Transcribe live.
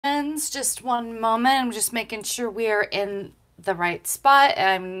lines. Just one moment. I'm just making sure we are in the right spot.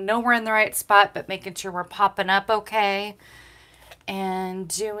 I know we're in the right spot, but making sure we're popping up okay. And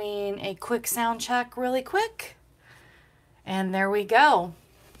doing a quick sound check really quick. And there we go.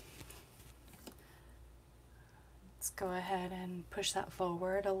 Let's go ahead and push that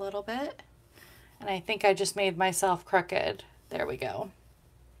forward a little bit. And I think I just made myself crooked. There we go.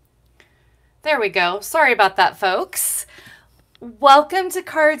 There we go. Sorry about that, folks. Welcome to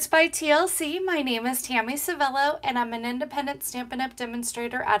Cards by TLC. My name is Tammy Savello, and I'm an independent Stampin' Up!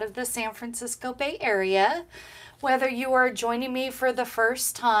 Demonstrator out of the San Francisco Bay Area. Whether you are joining me for the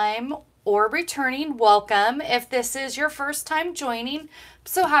first time or returning, welcome. If this is your first time joining, I'm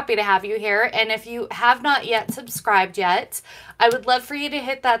so happy to have you here. And if you have not yet subscribed yet, I would love for you to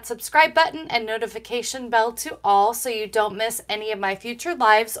hit that subscribe button and notification bell to all so you don't miss any of my future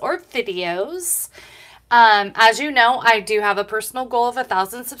lives or videos. As you know, I do have a personal goal of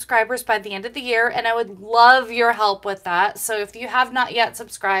 1,000 subscribers by the end of the year, and I would love your help with that. So if you have not yet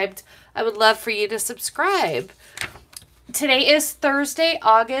subscribed, I would love for you to subscribe. Today is Thursday,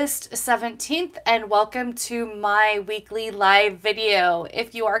 August 17th, and welcome to my weekly live video.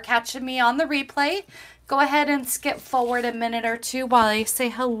 If you are catching me on the replay, go ahead and skip forward a minute or two while I say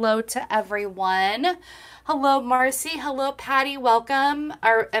hello to everyone. Hello, Marcy. Hello, Patty. Welcome.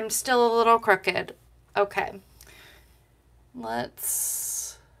 I'm still a little crooked. Okay.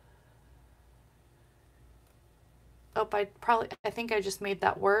 Let's... Oh, I think I just made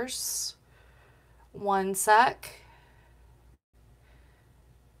that worse. One sec.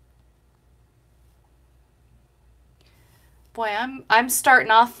 Boy, I'm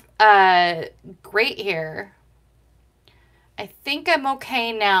starting off great here. I think I'm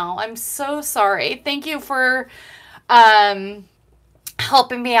okay now. I'm so sorry. Thank you for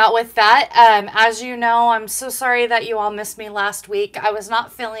helping me out with that. As you know, I'm so sorry that you all missed me last week. I was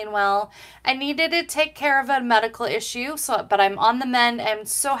not feeling well. I needed to take care of a medical issue, but I'm on the mend. I'm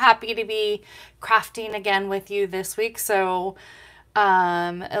so happy to be crafting again with you this week. So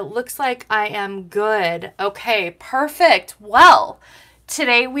it looks like I am good. Okay, perfect. Well,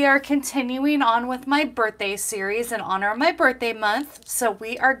 today we are continuing on with my birthday series in honor of my birthday month. So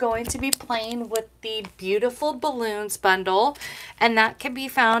we are going to be playing with the Beautiful Balloons bundle, and that can be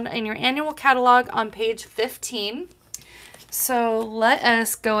found in your annual catalog on page 15. So let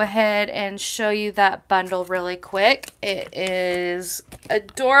us go ahead and show you that bundle really quick. It is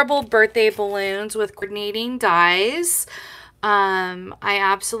adorable birthday balloons with coordinating dies. I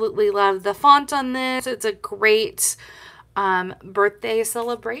absolutely love the font on this. It's a great birthday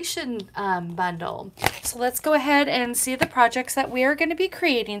celebration bundle. So let's go ahead and see the projects that we are going to be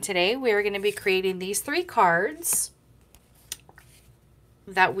creating today. We are going to be creating these 3 cards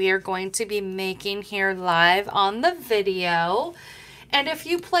that we are going to be making here live on the video. And if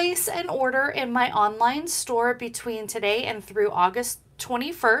you place an order in my online store between today and through August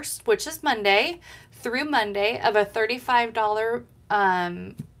 21st, which is Monday, through Monday, of a $35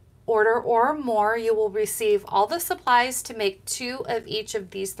 order or more, you will receive all the supplies to make 2 of each of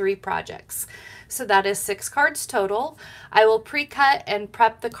these 3 projects. So that is 6 cards total. I will pre-cut and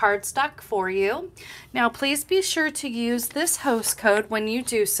prep the cardstock for you. Now, please be sure to use this host code when you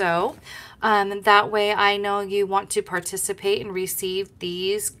do so. That way I know you want to participate and receive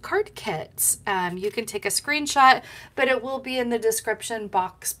these card kits. You can take a screenshot, but it will be in the description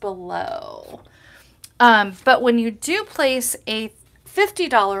box below. But when you do place a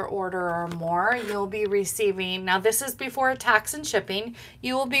 $50 order or more, you'll be receiving, now this is before tax and shipping,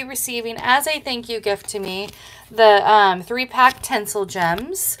 you will be receiving as a thank you gift to me the 3-pack Tinsel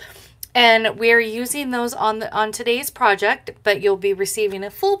Gems. And we are using those on today's project, but you'll be receiving a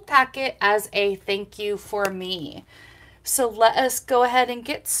full packet as a thank you for me. So let us go ahead and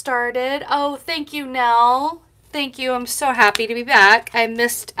get started. Oh, thank you, Nell. Thank you. I'm so happy to be back. I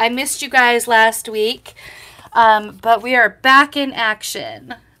missed you guys last week, but we are back in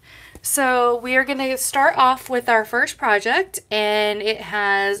action. So we are going to start off with our first project, and it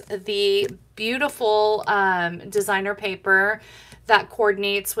has the beautiful designer paper that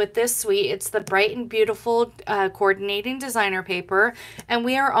coordinates with this suite. It's the Bright and Beautiful coordinating designer paper, and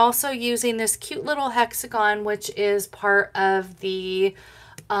we are also using this cute little hexagon, which is part of the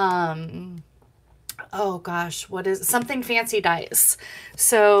oh gosh, what is something fancy dies.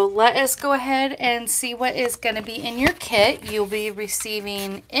 So let us go ahead and see what is going to be in your kit. You'll be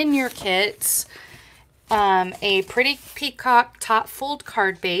receiving in your kits a pretty peacock top fold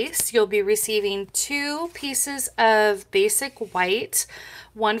card base. You'll be receiving 2 pieces of basic white,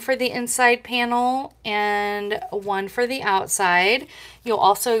 one for the inside panel and one for the outside. You'll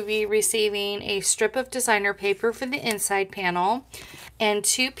also be receiving a strip of designer paper for the inside panel and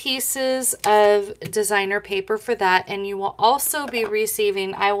 2 pieces of designer paper for that. And you will also be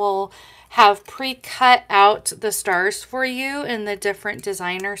receiving, I will have pre-cut out the stars for you in the different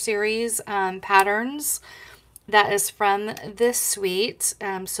designer series patterns that is from this suite.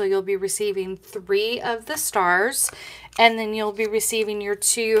 So you'll be receiving 3 of the stars, and then you'll be receiving your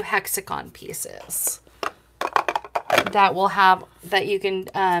 2 hexagon pieces that will have, that you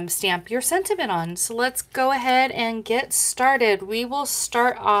can stamp your sentiment on. So let's go ahead and get started. We will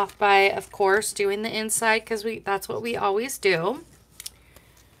start off by, of course, doing the inside, because that's what we always do.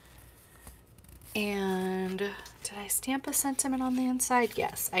 And did I stamp a sentiment on the inside?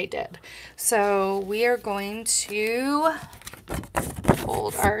 Yes, I did. So we are going to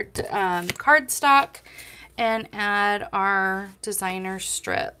fold our cardstock and add our designer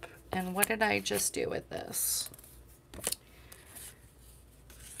strip. And what did I just do with this?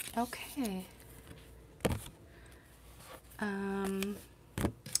 Okay.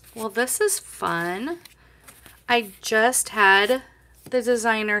 Well, this is fun. I just had the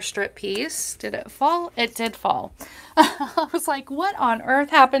designer strip piece. Did it fall? It did fall. I was like, what on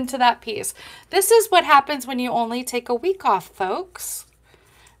earth happened to that piece? This is what happens when you only take a week off, folks.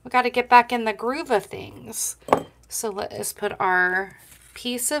 We got to get back in the groove of things. So let's put our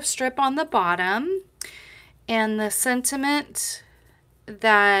piece of strip on the bottom, and the sentiment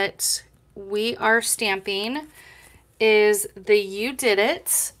that we are stamping is the "You Did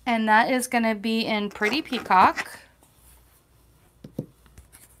It," and that is going to be in Pretty Peacock.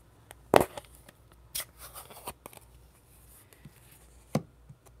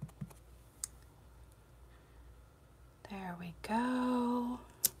 There we go.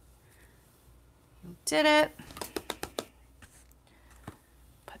 You did it.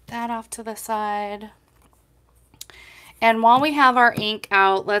 Put that off to the side. And while we have our ink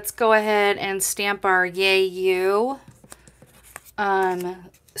out, let's go ahead and stamp our Yay You.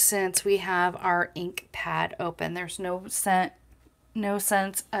 Since we have our ink pad open, there's no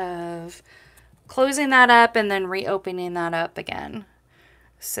sense of closing that up and then reopening that up again.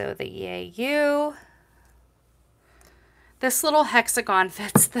 So the Yay You. This little hexagon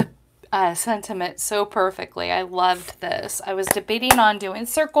fits the sentiment so perfectly. I loved this. I was debating on doing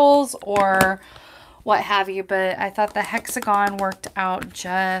circles or what have you, but I thought the hexagon worked out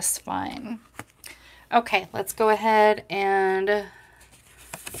just fine. Okay, let's go ahead and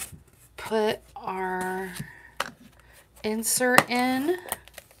put our insert in.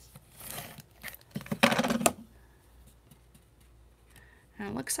 And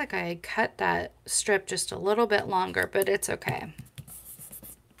it looks like I cut that strip just a little bit longer, but it's okay.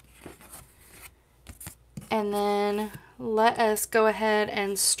 And then let us go ahead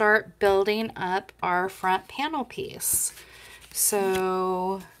and start building up our front panel piece.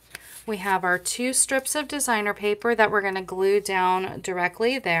 So we have our 2 strips of designer paper that we're going to glue down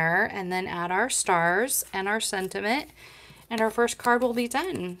directly there, and then add our stars and our sentiment, and our first card will be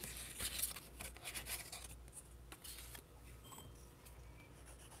done.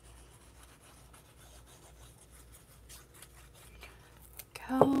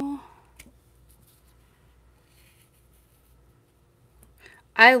 Go.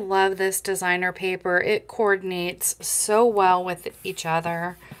 I love this designer paper. It coordinates so well with each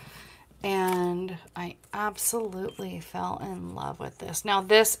other, and I absolutely fell in love with this. Now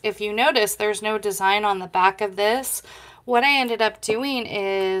this, if you notice, there's no design on the back of this. What I ended up doing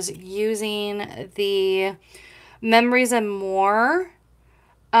is using the Memories and More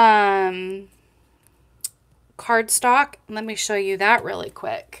cardstock. Let me show you that really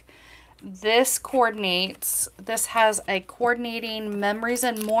quick. This coordinates, this has a coordinating Memories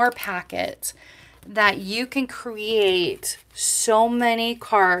and More packet that you can create so many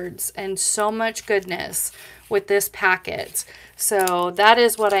cards and so much goodness with this packet. So that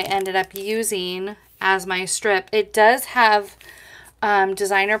is what I ended up using as my strip. It does have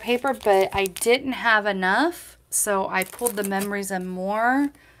designer paper, but I didn't have enough, so I pulled the Memories and More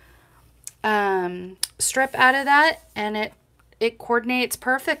strip out of that, and it coordinates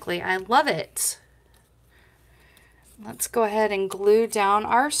perfectly. I love it. Let's go ahead and glue down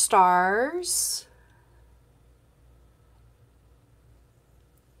our stars.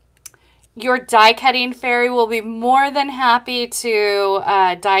 Your die cutting fairy will be more than happy to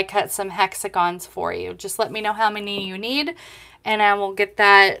die cut some hexagons for you. Just let me know how many you need, and I will get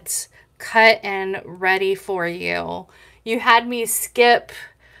that cut and ready for you. You had me skip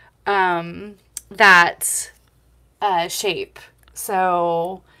that shape.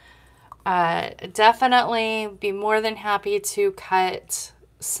 So definitely be more than happy to cut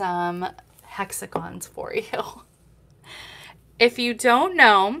some hexagons for you. If you don't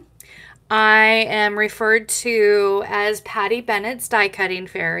know, I am referred to as Patty Bennett's die cutting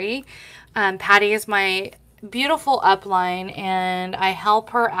fairy. Patty is my beautiful upline, and I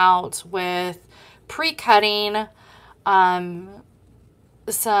help her out with pre-cutting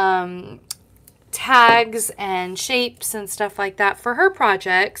some tags and shapes and stuff like that for her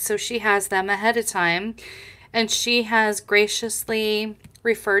projects, so she has them ahead of time, and she has graciously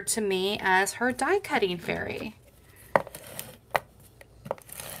referred to me as her die cutting fairy.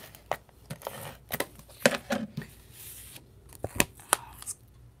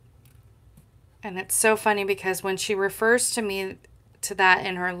 And it's so funny because when she refers to me to that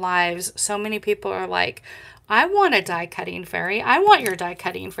in her lives, so many people are like, I want a die cutting fairy. I want your die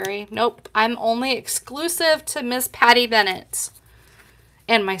cutting fairy. Nope, I'm only exclusive to Miss Patty Bennett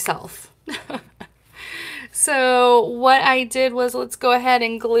and myself. So what I did was, let's go ahead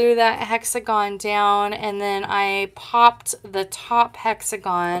and glue that hexagon down, and then I popped the top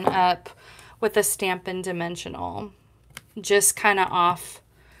hexagon up with a Stampin' Dimensional, just kind of off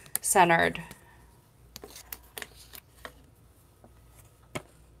centered.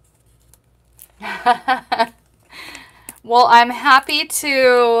 Well, I'm happy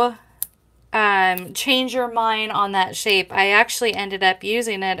to change your mind on that shape. I actually ended up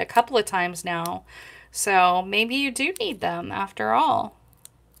using it a couple of times now, so maybe you do need them after all.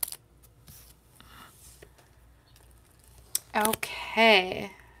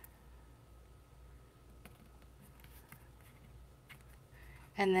 Okay.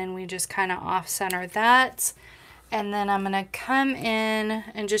 And then we just kind of off-center that. And then I'm going to come in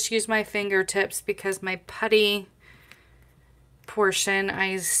and just use my fingertips because my putty portion,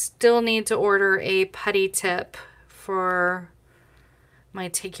 I still need to order a putty tip for my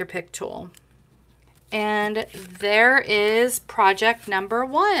Take Your Pick tool. And there is project number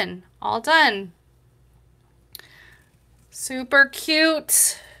 1, all done. Super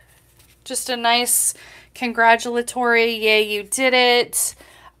cute. Just a nice congratulatory, yay, you did it.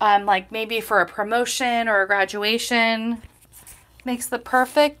 Like maybe for a promotion or a graduation. Makes the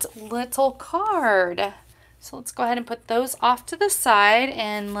perfect little card. So let's go ahead and put those off to the side,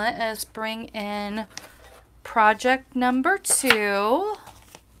 and let us bring in project number 2.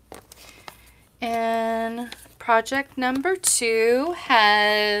 And project number 2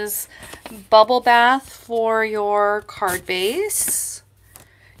 has bubble bath for your card base.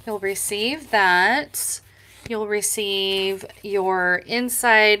 You'll receive that. You'll receive your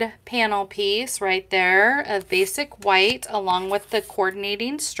inside panel piece right there of basic white along with the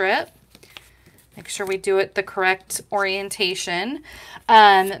coordinating strip. Make sure we do it the correct orientation.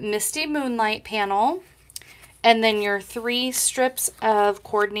 Misty Moonlight panel. And then your 3 strips of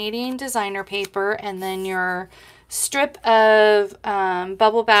coordinating designer paper. And then your strip of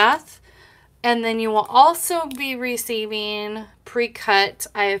bubble bath. And then you will also be receiving pre-cut.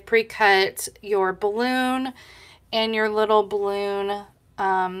 I have pre-cut your balloon and your little balloon.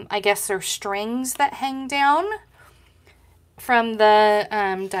 I guess they're strings that hang down from the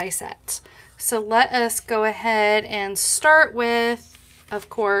die set. So let us go ahead and start with, of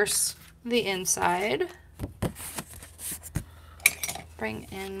course, the inside. Bring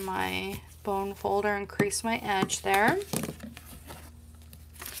in my bone folder and crease my edge there.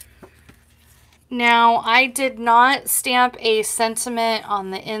 Now, I did not stamp a sentiment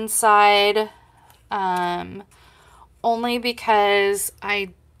on the inside, only because I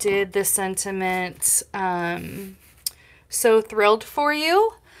did the sentiment, so thrilled for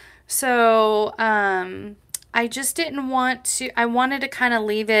you. So, I just didn't want to, I wanted to kind of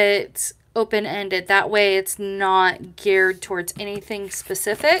leave it open-ended. That way it's not geared towards anything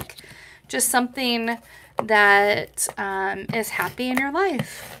specific, just something that is happy in your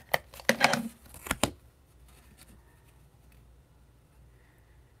life.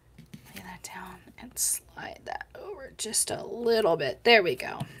 Lay that down and slide that over just a little bit. There we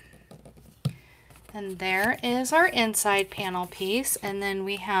go. And there is our inside panel piece. And then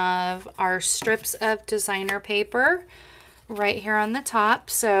we have our strips of designer paper right here on the top.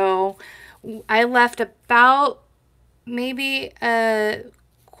 So I left about maybe an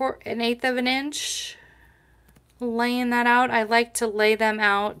 1/8 of an inch laying that out. I like to lay them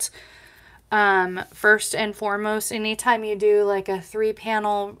out first and foremost. Anytime you do like a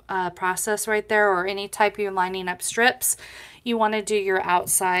 3-panel process right there, or any type you're lining up strips, you want to do your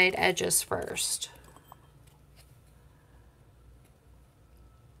outside edges first.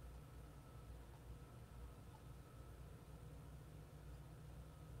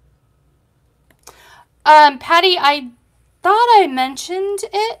 Patty, I thought I mentioned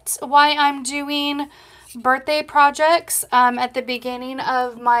it, why I'm doing birthday projects at the beginning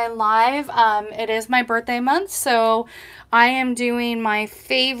of my live. It is my birthday month, so I am doing my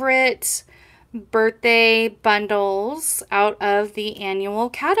favorite birthday bundles out of the annual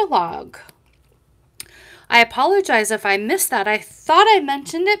catalog. I apologize if I missed that. I thought I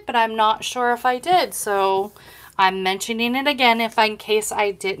mentioned it, but I'm not sure if I did, so I'm mentioning it again if in case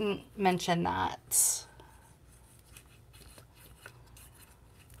I didn't mention that.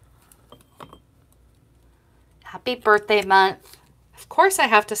 Happy birthday month. Of course I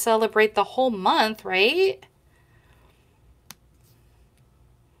have to celebrate the whole month, right?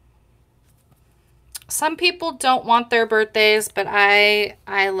 Some people don't want their birthdays, but I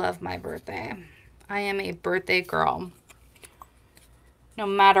love my birthday. I am a birthday girl. No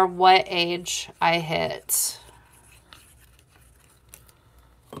matter what age I hit.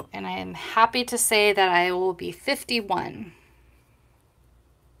 And I am happy to say that I will be 51.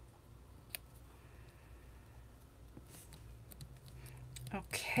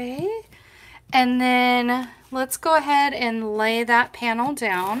 Okay, and then let's go ahead and lay that panel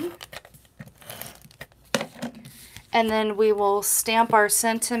down. And then we will stamp our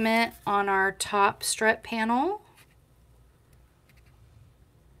sentiment on our top strip panel.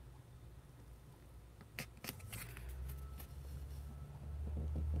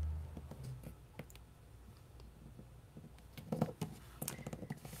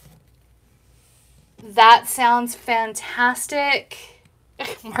 That sounds fantastic.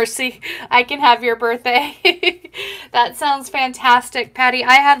 Marcy, I can have your birthday. That sounds fantastic, Patty.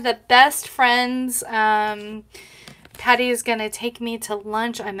 I have the best friends. Patty is going to take me to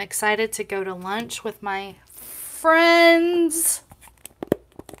lunch. I'm excited to go to lunch with my friends.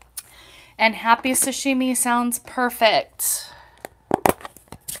 And happy sashimi sounds perfect.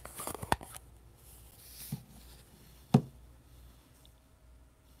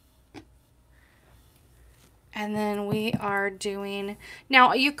 And then we are doing,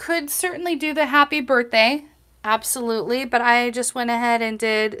 now you could certainly do the happy birthday, absolutely, but I just went ahead and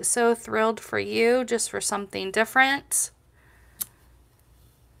did So Thrilled for You, just for something different.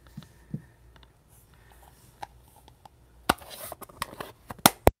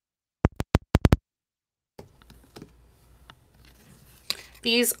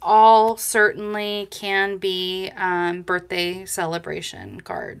 These all certainly can be birthday celebration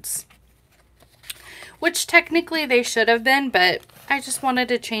cards. Which technically they should have been, but I just wanted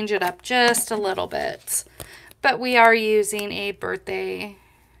to change it up just a little bit. But we are using a birthday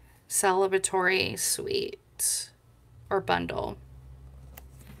celebratory suite or bundle.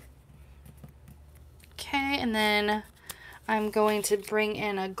 Okay, and then I'm going to bring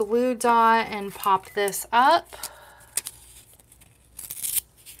in a glue dot and pop this up.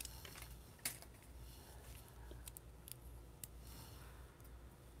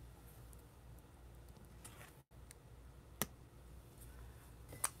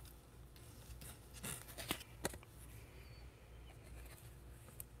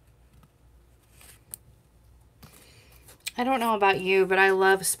 I don't know about you, but I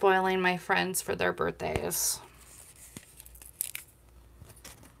love spoiling my friends for their birthdays.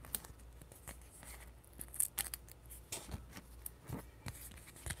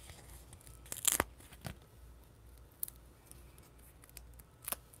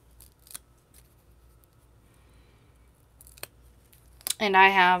 And I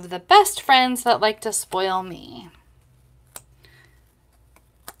have the best friends that like to spoil me.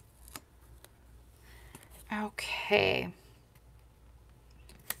 Okay.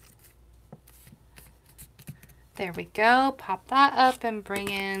 There we go. Pop that up and bring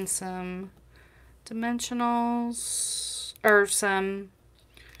in some dimensionals or some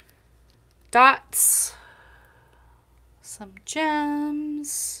dots, some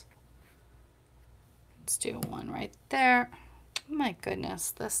gems. Let's do one right there. My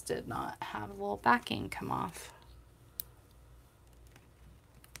goodness, this did not have a little backing come off.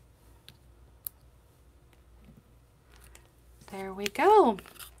 There we go.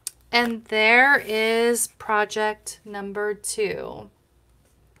 And there is project number 2.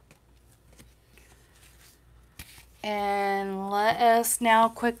 And let us now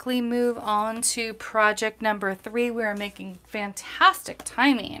quickly move on to project number 3. We are making fantastic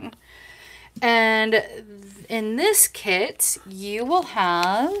timing. And in this kit, you will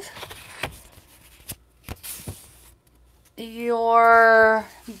have your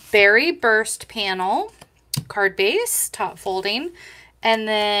Berry Burst panel, card base, top folding. And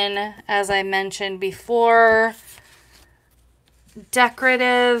then, as I mentioned before,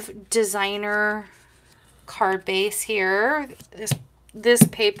 decorative designer card base here. This this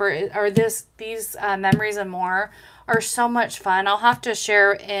paper or these memories and more are so much fun. I'll have to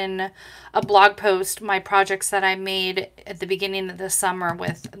share in a blog post my projects that I made at the beginning of the summer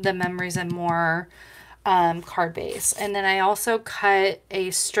with the memories and more card base. And then I also cut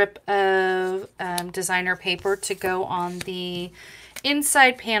a strip of designer paper to go on the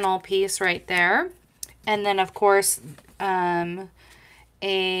inside panel piece right there. And then of course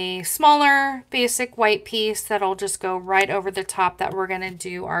a smaller basic white piece that'll just go right over the top that we're going to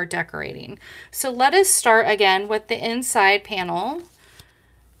do our decorating. So let us start again with the inside panel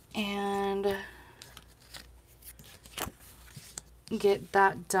and get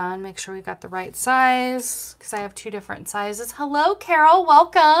that done. Make sure we got the right size because I have two different sizes. Hello, Carol.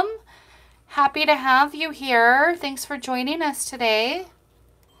 Welcome. Happy to have you here. Thanks for joining us today.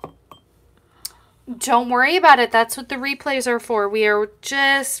 Don't worry about it. That's what the replays are for. We are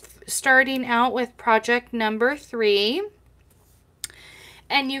just starting out with project number 3.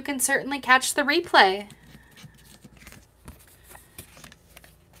 And you can certainly catch the replay.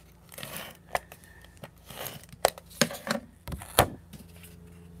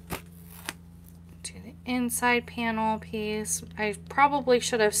 Do the inside panel piece. I probably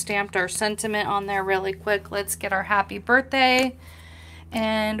should have stamped our sentiment on there really quick. Let's get our happy birthday.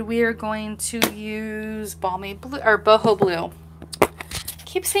 And we are going to use balmy blue or boho blue. I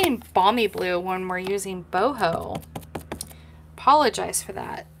keep saying balmy blue when we're using boho. Apologize for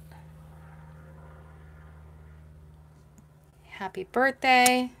that. Happy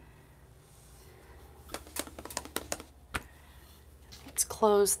birthday. Let's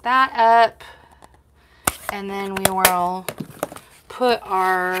close that up. And then we will put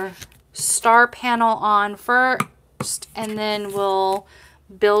our star panel on first, and then we'll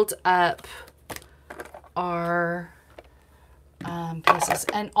build up our pieces.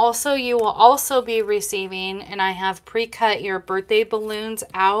 And also you will also be receiving, and I have pre-cut your birthday balloons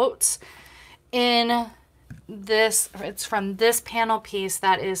out in this. It's from this panel piece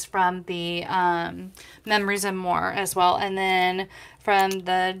that is from the memories and more as well. And then from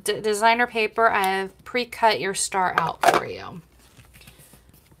the designer paper, I have pre-cut your star out for you.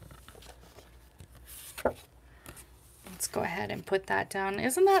 Let's go ahead and put that down.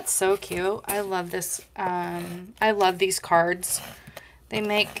 Isn't that so cute? I love this. I love these cards. They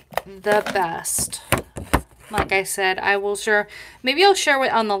make the best. Like I said, I will share, maybe I'll share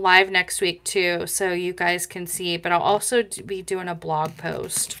it on the live next week too, so you guys can see, but I'll also be doing a blog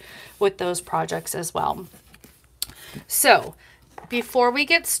post with those projects as well. So before we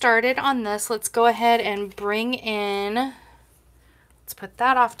get started on this, let's go ahead and bring in, let's put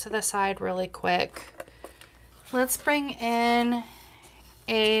that off to the side really quick. Let's bring in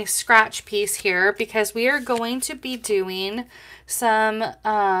a scratch piece here because we are going to be doing some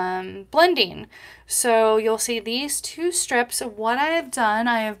blending. So you'll see these two strips of what I have done.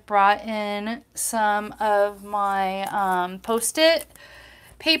 I have brought in some of my Post-it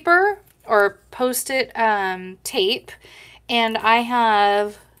paper or Post-it tape, and I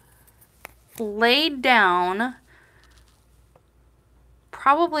have laid down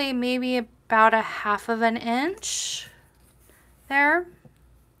probably maybe about 1/2 inch there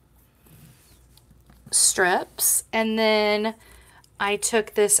strips, and then I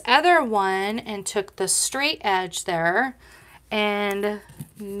took this other one and took the straight edge there and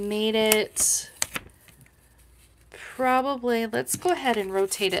made it probably, let's go ahead and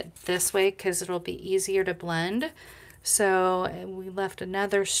rotate it this way because it'll be easier to blend. So we left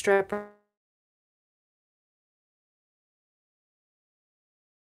another strip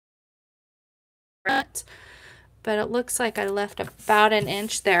but it looks like I left about 1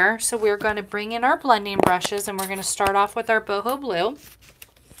 inch there. So we're going to bring in our blending brushes, and we're going to start off with our boho blue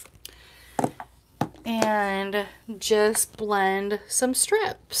and just blend some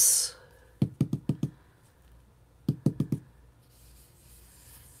strips.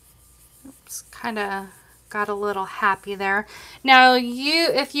 Oops, kind of got a little happy there. Now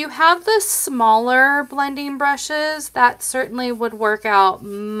if you have the smaller blending brushes, that certainly would work out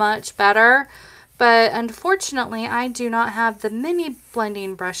much better. But unfortunately, I do not have the mini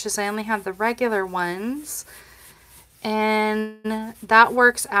blending brushes. I only have the regular ones. And that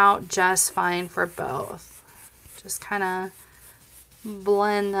works out just fine for both. Just kind of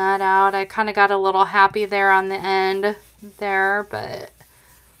blend that out. I kind of got a little happy there on the end there, but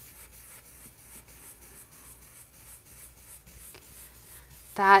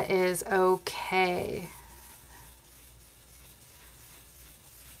that is okay.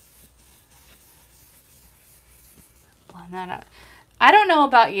 Blend that up. I don't know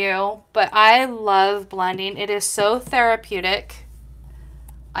about you, but I love blending. It is so therapeutic.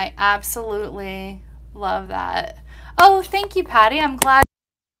 I absolutely love that. Oh, thank you, Patty. I'm glad.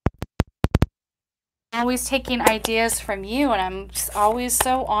 I'm always taking ideas from you, and I'm always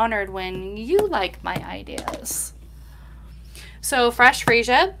so honored when you like my ideas. So fresh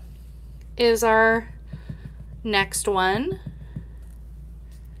freesia is our next one.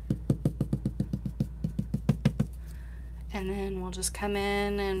 And then we'll just come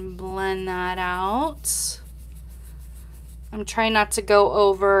in and blend that out. I'm trying not to go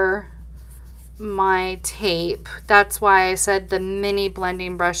over my tape. That's why I said the mini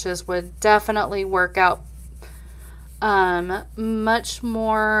blending brushes would definitely work out much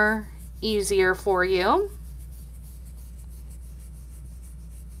more easier for you.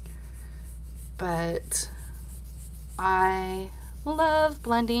 But I love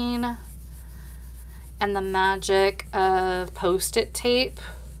blending and the magic of Post-it tape.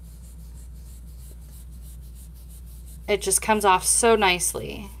 It just comes off so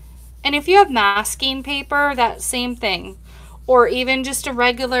nicely. And if you have masking paper, that same thing. Or even just a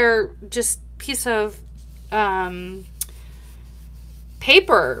regular piece of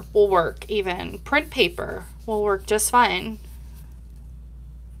paper will work even. Print paper will work just fine.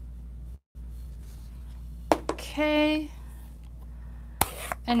 Okay.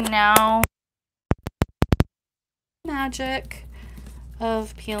 And now magic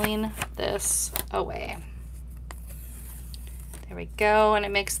of peeling this away. There we go, and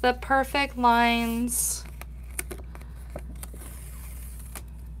it makes the perfect lines.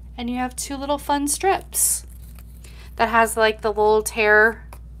 And you have two little fun strips that has like the little tear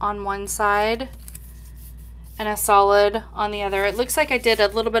on one side and a solid on the other. It looks like I did a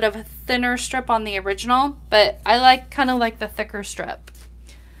little bit of a thinner strip on the original, but I kind of like the thicker strip.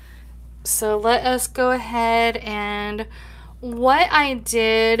 So let us go ahead, and what I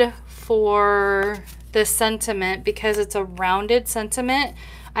did for the sentiment, because it's a rounded sentiment,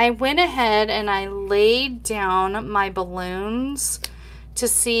 I went ahead and I laid down my balloons to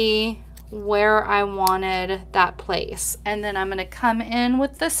see where I wanted that place. And then I'm going to come in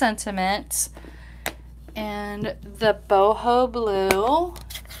with the sentiment and the boho blue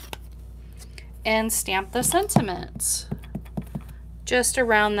and stamp the sentiment just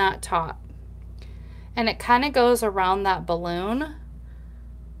around that top. And it kind of goes around that balloon.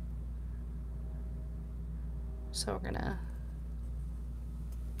 So we're gonna,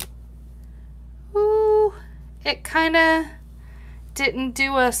 ooh, it kind of didn't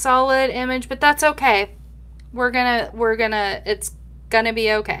do a solid image, but that's okay. It's gonna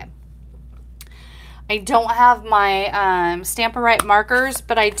be okay. I don't have my Stampin' Up markers,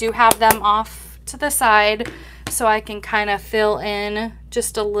 but I do have them off to the side so I can kind of fill in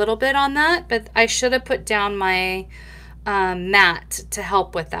just a little bit on that, but I should have put down my mat to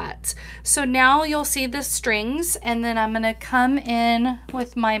help with that. So now you'll see the strings, and then I'm going to come in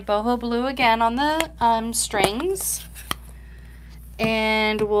with my boho blue again on the strings,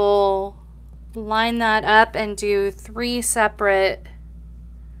 and we'll line that up and do 3 separate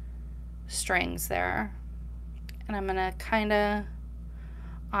strings there. And I'm going to kind of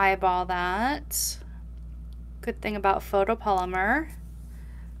eyeball that. Good thing about photopolymer,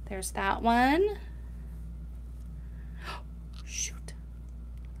 there's that one. Shoot,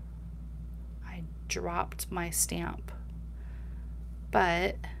 I dropped my stamp,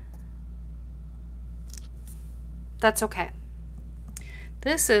 but that's okay.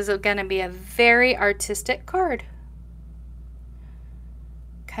 This is going to be a very artistic card.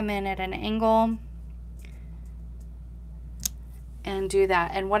 Come in at an angle and do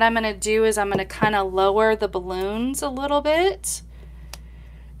that. And what I'm going to do is I'm going to kind of lower the balloons a little bit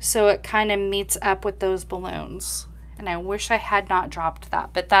so it kind of meets up with those balloons. And I wish I had not dropped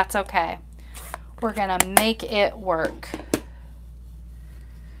that, but that's okay. We're going to make it work.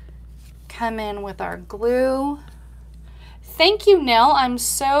 Come in with our glue. Thank you, Nell. I'm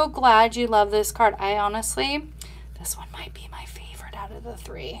so glad you love this card. I honestly, this one might be my favorite out of the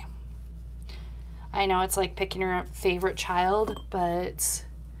 3. I know it's like picking your favorite child, but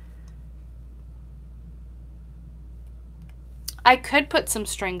I could put some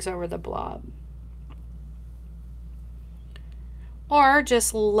strings over the blob. Or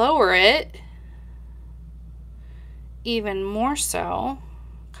just lower it even more so,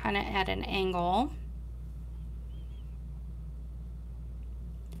 kind of at an angle.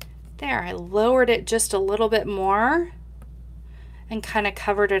 There, I lowered it just a little bit more and kind of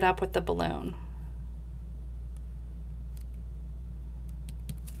covered it up with the balloon.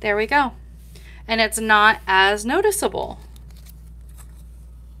 There we go. And it's not as noticeable.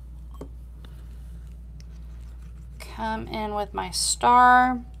 Come in with my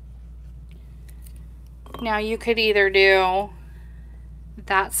star. Now you could either do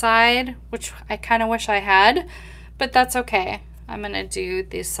that side, which I kind of wish I had, but that's okay. I'm gonna do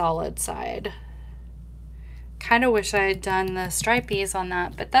the solid side. Kind of wish I had done the stripies on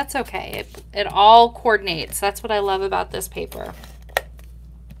that, but that's okay. It all coordinates. That's what I love about this paper.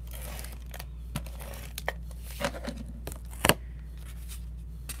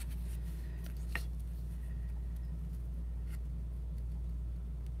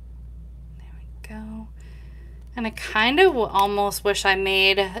 Go. And I kind of almost wish I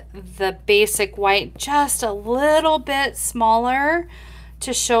made the basic white just a little bit smaller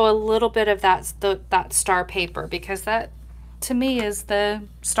to show a little bit of that star paper, because that to me is the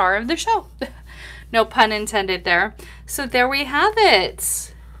star of the show. No pun intended there. So there we have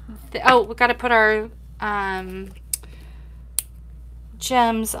it. Oh, we got to put our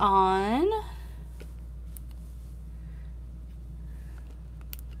gems on.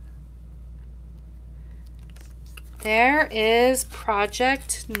 There is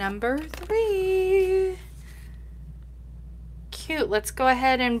project number 3. Cute. Let's go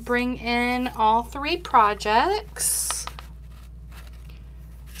ahead and bring in all 3 projects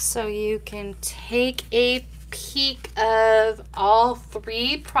so you can take a peek of all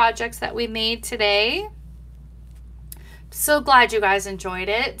 3 projects that we made today. So glad you guys enjoyed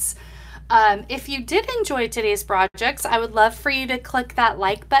it. If you did enjoy today's projects, I would love for you to click that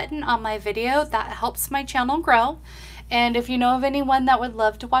like button on my video. That helps my channel grow. And if you know of anyone that would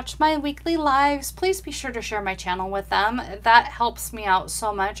love to watch my weekly lives, please be sure to share my channel with them. That helps me out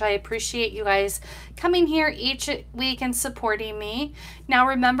so much. I appreciate you guys coming here each week and supporting me. Now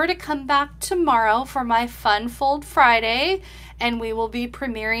remember to come back tomorrow for my Fun Fold Friday, and we will be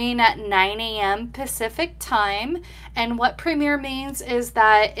premiering at 9 a.m. Pacific time. And what premiere means is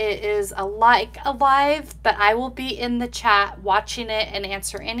that it is live, but I will be in the chat watching it and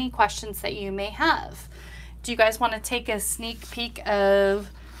answer any questions that you may have. Do you guys want to take a sneak peek of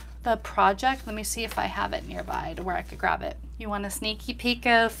the project? Let me see if I have it nearby to where I could grab it. You want a sneaky peek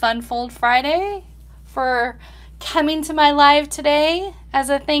of Fun Fold Friday for coming to my live today as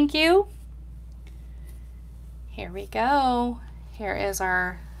a thank you? Here we go. Here is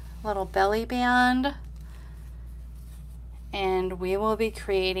our little belly band. And we will be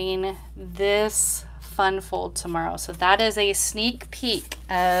creating this fun fold tomorrow. So that is a sneak peek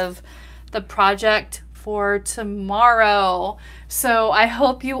of the project for tomorrow. So I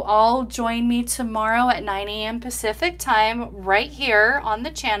hope you all join me tomorrow at 9 a.m. Pacific time right here on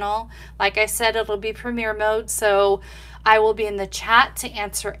the channel. Like I said, it'll be premiere mode, so I will be in the chat to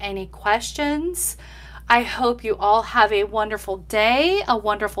answer any questions. I hope you all have a wonderful day, a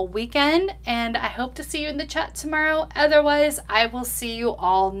wonderful weekend, and I hope to see you in the chat tomorrow. Otherwise, I will see you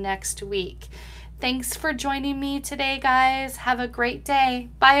all next week. Thanks for joining me today, guys. Have a great day.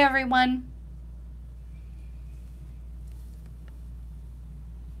 Bye, everyone.